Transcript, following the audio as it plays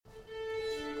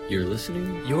You're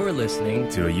listening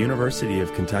to a University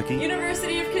of Kentucky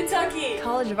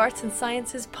College of Arts and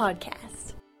Sciences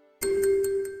podcast.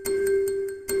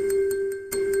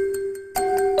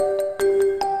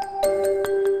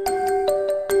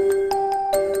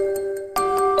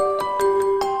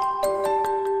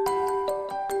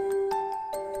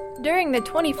 During the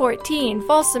 2014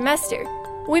 fall semester,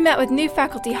 we met with new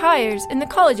faculty hires in the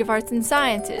College of Arts and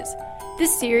Sciences.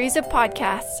 This series of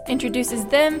podcasts introduces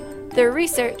them, their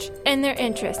research, and their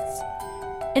interests.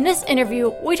 In this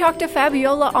interview, we talked to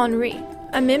Fabiola Henry,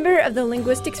 a member of the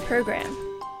linguistics program.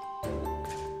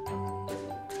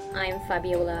 I'm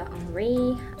Fabiola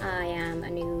Henry. I am a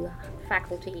new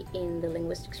faculty in the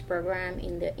linguistics program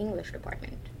in the English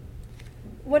department.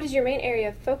 What is your main area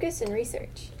of focus and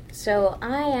research? So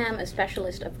I am a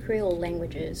specialist of Creole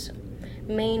languages,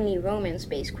 mainly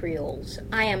Romance-based Creoles.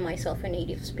 I am myself a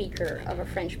native speaker of a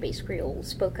French-based Creole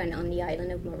spoken on the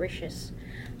island of Mauritius.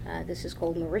 This is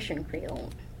called Mauritian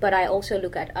Creole. But I also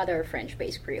look at other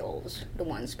French-based Creoles, the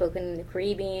ones spoken in the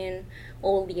Caribbean,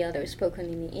 all the others spoken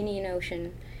in the Indian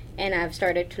Ocean, and I've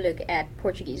started to look at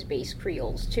Portuguese-based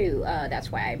Creoles too.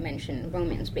 That's why I mentioned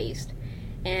Romance-based.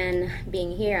 And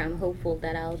being here, I'm hopeful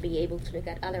that I'll be able to look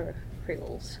at other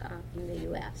Creoles in the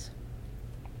U.S.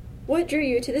 What drew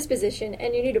you to this position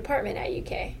and your new department at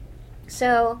UK?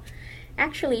 So,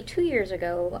 actually 2 years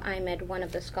ago, I met one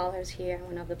of the scholars here,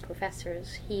 one of the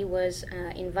professors. He was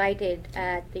invited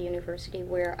at the university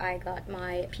where I got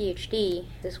my PhD.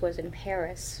 This was in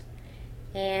Paris.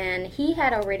 And he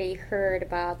had already heard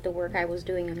about the work I was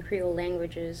doing on Creole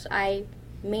languages. I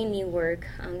mainly work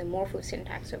on the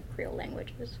morphosyntax of Creole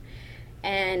languages.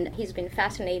 And he's been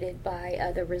fascinated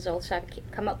by the results I've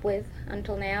come up with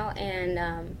until now.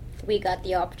 And we got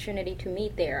the opportunity to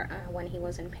meet there when he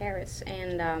was in Paris.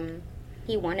 And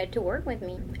he wanted to work with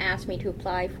me, asked me to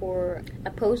apply for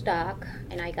a postdoc,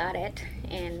 and I got it.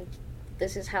 And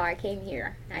this is how I came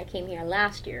here. I came here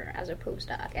last year as a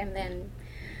postdoc and then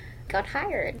got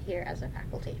hired here as a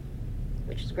faculty,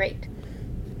 which is great.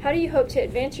 How do you hope to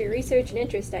advance your research and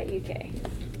interest at UK?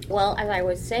 Well, as I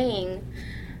was saying,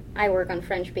 I work on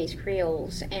French-based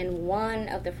Creoles, and one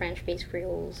of the French-based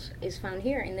Creoles is found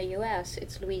here in the U.S.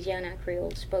 It's Louisiana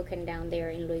Creole, spoken down there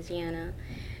in Louisiana,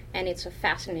 and it's a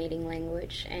fascinating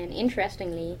language. And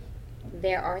interestingly,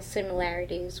 there are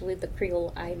similarities with the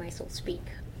Creole I myself speak,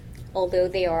 although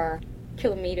they are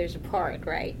kilometers apart,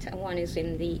 right? One is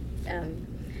in the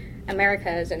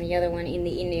Americas and the other one in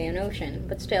the Indian Ocean,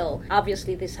 but still,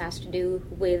 obviously this has to do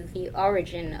with the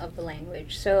origin of the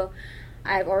language. So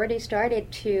I've already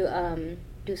started to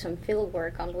do some field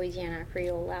work on Louisiana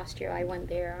Creole. Last year I went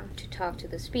there to talk to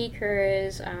the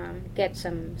speakers, get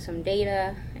some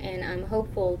data, and I'm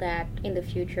hopeful that in the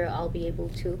future I'll be able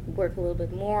to work a little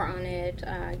bit more on it,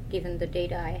 given the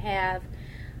data I have.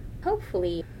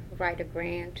 Hopefully write a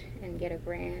grant and get a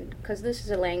grant, because this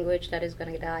is a language that is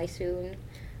going to die soon.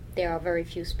 There are very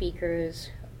few speakers,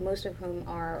 most of whom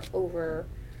are over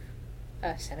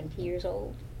 70 years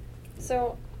old.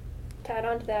 So, to add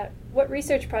on to that, what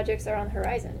research projects are on the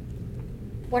horizon?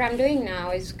 What I'm doing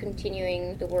now is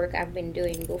continuing the work I've been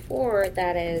doing before.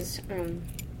 That is,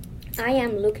 I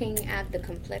am looking at the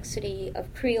complexity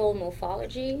of Creole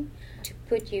morphology. To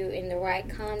put you in the right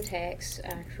context,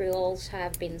 Creoles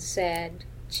have been said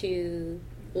to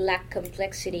lack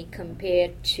complexity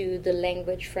compared to the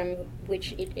language from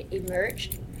which it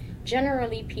emerged.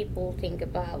 Generally, people think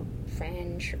about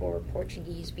French or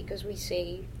Portuguese because we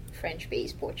say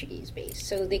French-based, Portuguese-based.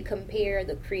 So they compare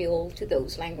the Creole to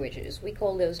those languages. We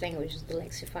call those languages the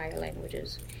lexifier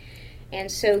languages.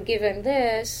 And so given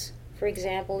this, for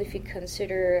example, if you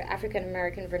consider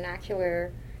African-American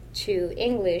vernacular to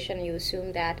English and you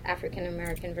assume that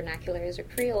African-American vernacular is a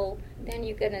Creole, then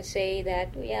you're going to say that,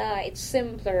 yeah, it's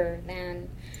simpler than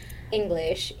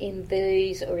English in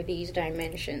these or these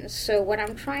dimensions. So what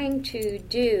I'm trying to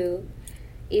do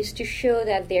is to show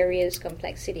that there is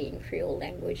complexity in Creole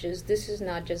languages. This is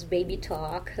not just baby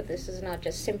talk. This is not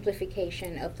just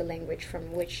simplification of the language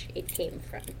from which it came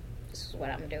from. This is what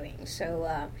I'm doing.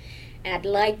 So I'd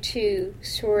like to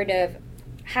sort of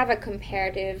have a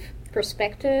comparative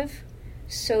perspective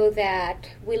so that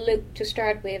we look to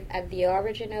start with at the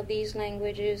origin of these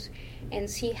languages and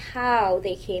see how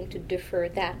they came to differ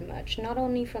that much, not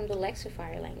only from the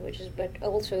lexifier languages, but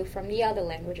also from the other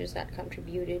languages that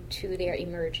contributed to their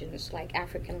emergence, like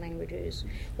African languages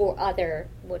or other,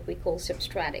 what we call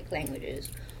substratic languages,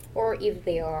 or if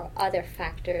there are other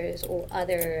factors or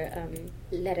other,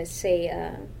 let us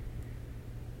say,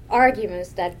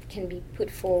 arguments that can be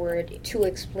put forward to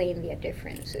explain their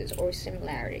differences or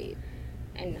similarities.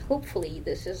 And hopefully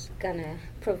this is gonna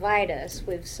provide us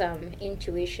with some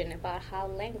intuition about how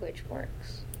language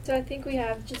works. So I think we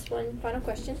have just one final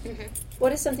question. Mm-hmm.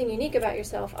 What is something unique about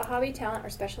yourself, a hobby, talent, or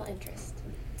special interest?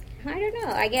 I don't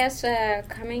know. I guess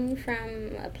coming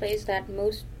from a place that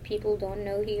most people don't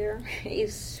know here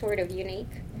is sort of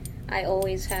unique. I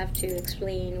always have to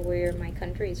explain where my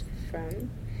country is from,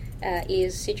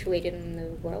 is situated on the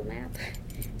world map.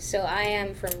 So I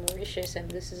am from Mauritius,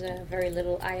 and this is a very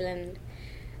little island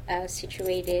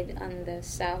situated on the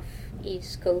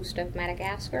southeast coast of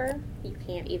Madagascar. You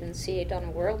can't even see it on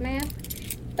a world map.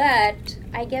 But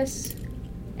I guess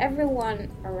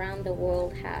everyone around the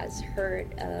world has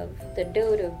heard of the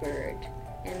dodo bird,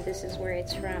 and this is where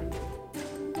it's from.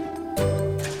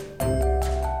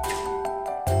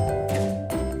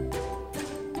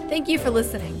 Thank you for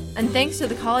listening, and thanks to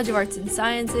the College of Arts and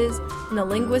Sciences and the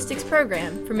Linguistics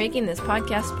program for making this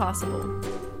podcast possible.